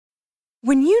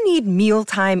When you need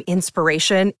mealtime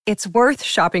inspiration, it's worth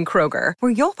shopping Kroger,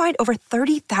 where you'll find over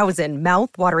 30,000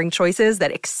 mouth-watering choices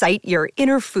that excite your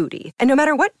inner foodie. And no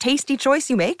matter what tasty choice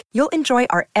you make, you'll enjoy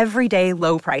our everyday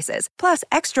low prices, plus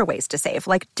extra ways to save,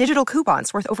 like digital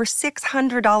coupons worth over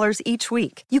 $600 each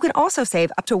week. You can also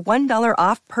save up to $1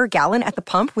 off per gallon at the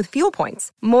pump with fuel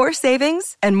points. More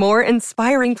savings and more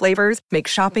inspiring flavors make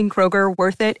shopping Kroger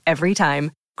worth it every time.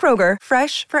 Kroger,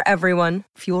 fresh for everyone.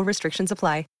 Fuel restrictions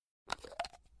apply.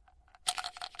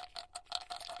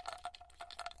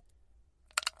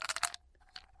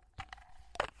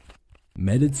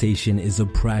 Meditation is a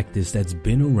practice that's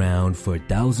been around for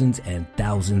thousands and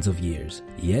thousands of years.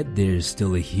 Yet there's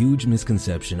still a huge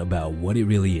misconception about what it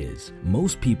really is.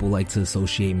 Most people like to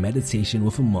associate meditation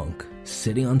with a monk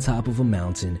sitting on top of a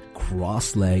mountain,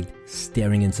 cross-legged,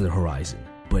 staring into the horizon.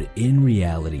 But in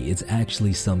reality, it's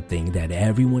actually something that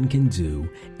everyone can do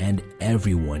and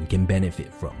everyone can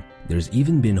benefit from. There's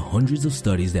even been hundreds of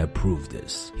studies that prove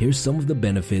this. Here's some of the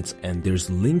benefits, and there's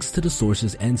links to the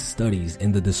sources and studies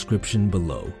in the description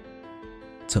below.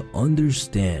 To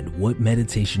understand what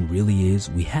meditation really is,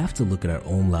 we have to look at our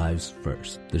own lives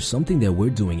first. There's something that we're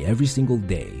doing every single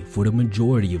day for the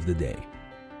majority of the day.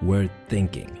 We're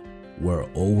thinking. We're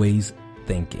always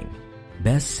thinking.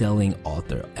 Best-selling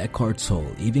author Eckhart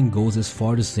Tolle even goes as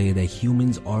far to say that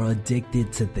humans are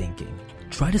addicted to thinking.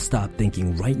 Try to stop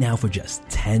thinking right now for just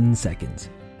 10 seconds.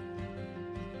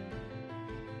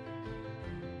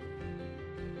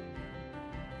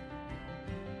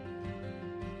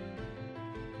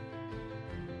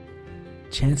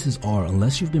 Chances are,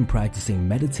 unless you've been practicing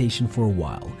meditation for a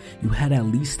while, you had at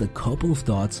least a couple of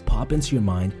thoughts pop into your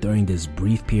mind during this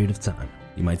brief period of time.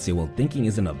 You might say, well, thinking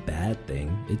isn't a bad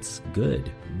thing, it's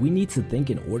good. We need to think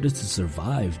in order to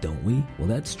survive, don't we? Well,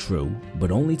 that's true,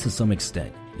 but only to some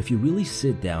extent. If you really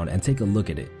sit down and take a look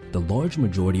at it, the large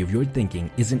majority of your thinking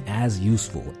isn't as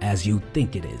useful as you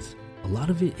think it is. A lot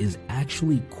of it is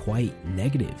actually quite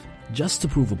negative. Just to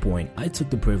prove a point, I took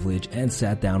the privilege and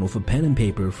sat down with a pen and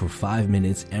paper for 5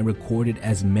 minutes and recorded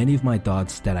as many of my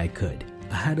thoughts that I could.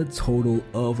 I had a total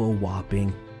of a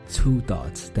whopping 2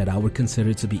 thoughts that I would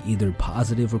consider to be either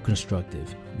positive or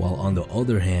constructive, while on the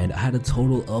other hand, I had a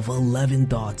total of 11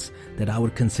 thoughts that I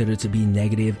would consider to be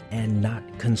negative and not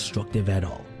constructive at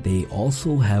all. They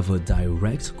also have a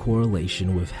direct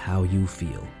correlation with how you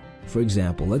feel. For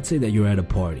example, let's say that you're at a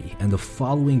party and the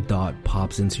following thought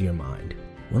pops into your mind.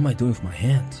 What am I doing with my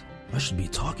hands? I should be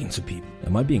talking to people.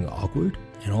 Am I being awkward?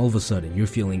 And all of a sudden, you're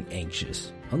feeling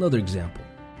anxious. Another example.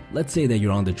 Let's say that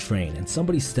you're on the train and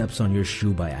somebody steps on your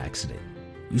shoe by accident.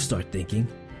 You start thinking,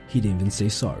 he didn't even say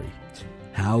sorry.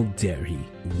 How dare he?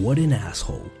 What an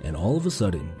asshole. And all of a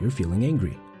sudden, you're feeling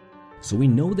angry. So we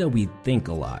know that we think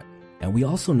a lot. And we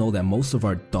also know that most of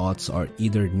our thoughts are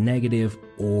either negative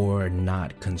or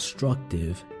not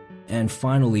constructive. And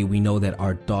finally, we know that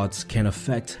our thoughts can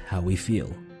affect how we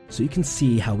feel. So you can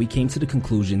see how we came to the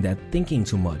conclusion that thinking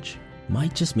too much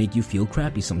might just make you feel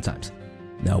crappy sometimes.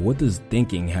 Now, what does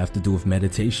thinking have to do with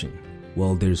meditation?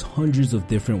 Well, there's hundreds of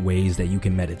different ways that you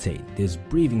can meditate. There's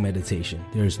breathing meditation,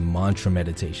 there's mantra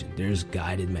meditation, there's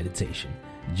guided meditation,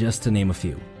 just to name a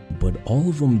few. But all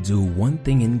of them do one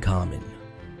thing in common.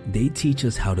 They teach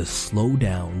us how to slow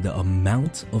down the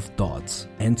amount of thoughts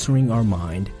entering our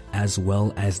mind, as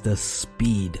well as the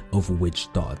speed of which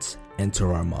thoughts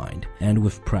enter our mind. And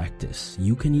with practice,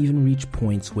 you can even reach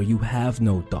points where you have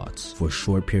no thoughts for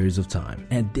short periods of time.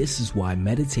 And this is why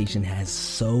meditation has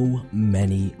so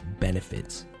many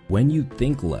benefits. When you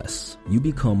think less, you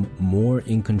become more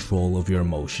in control of your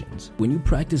emotions. When you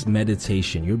practice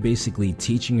meditation, you're basically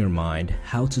teaching your mind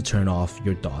how to turn off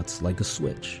your thoughts like a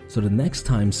switch. So the next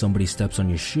time somebody steps on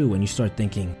your shoe and you start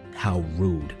thinking, how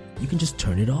rude, you can just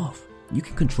turn it off. You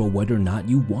can control whether or not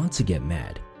you want to get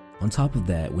mad. On top of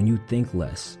that, when you think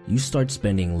less, you start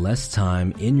spending less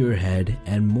time in your head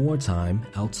and more time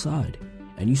outside.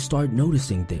 And you start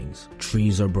noticing things.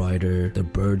 Trees are brighter, the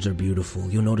birds are beautiful,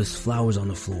 you'll notice flowers on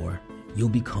the floor. You'll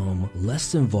become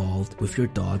less involved with your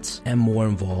thoughts and more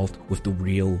involved with the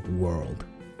real world.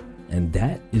 And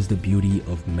that is the beauty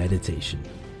of meditation.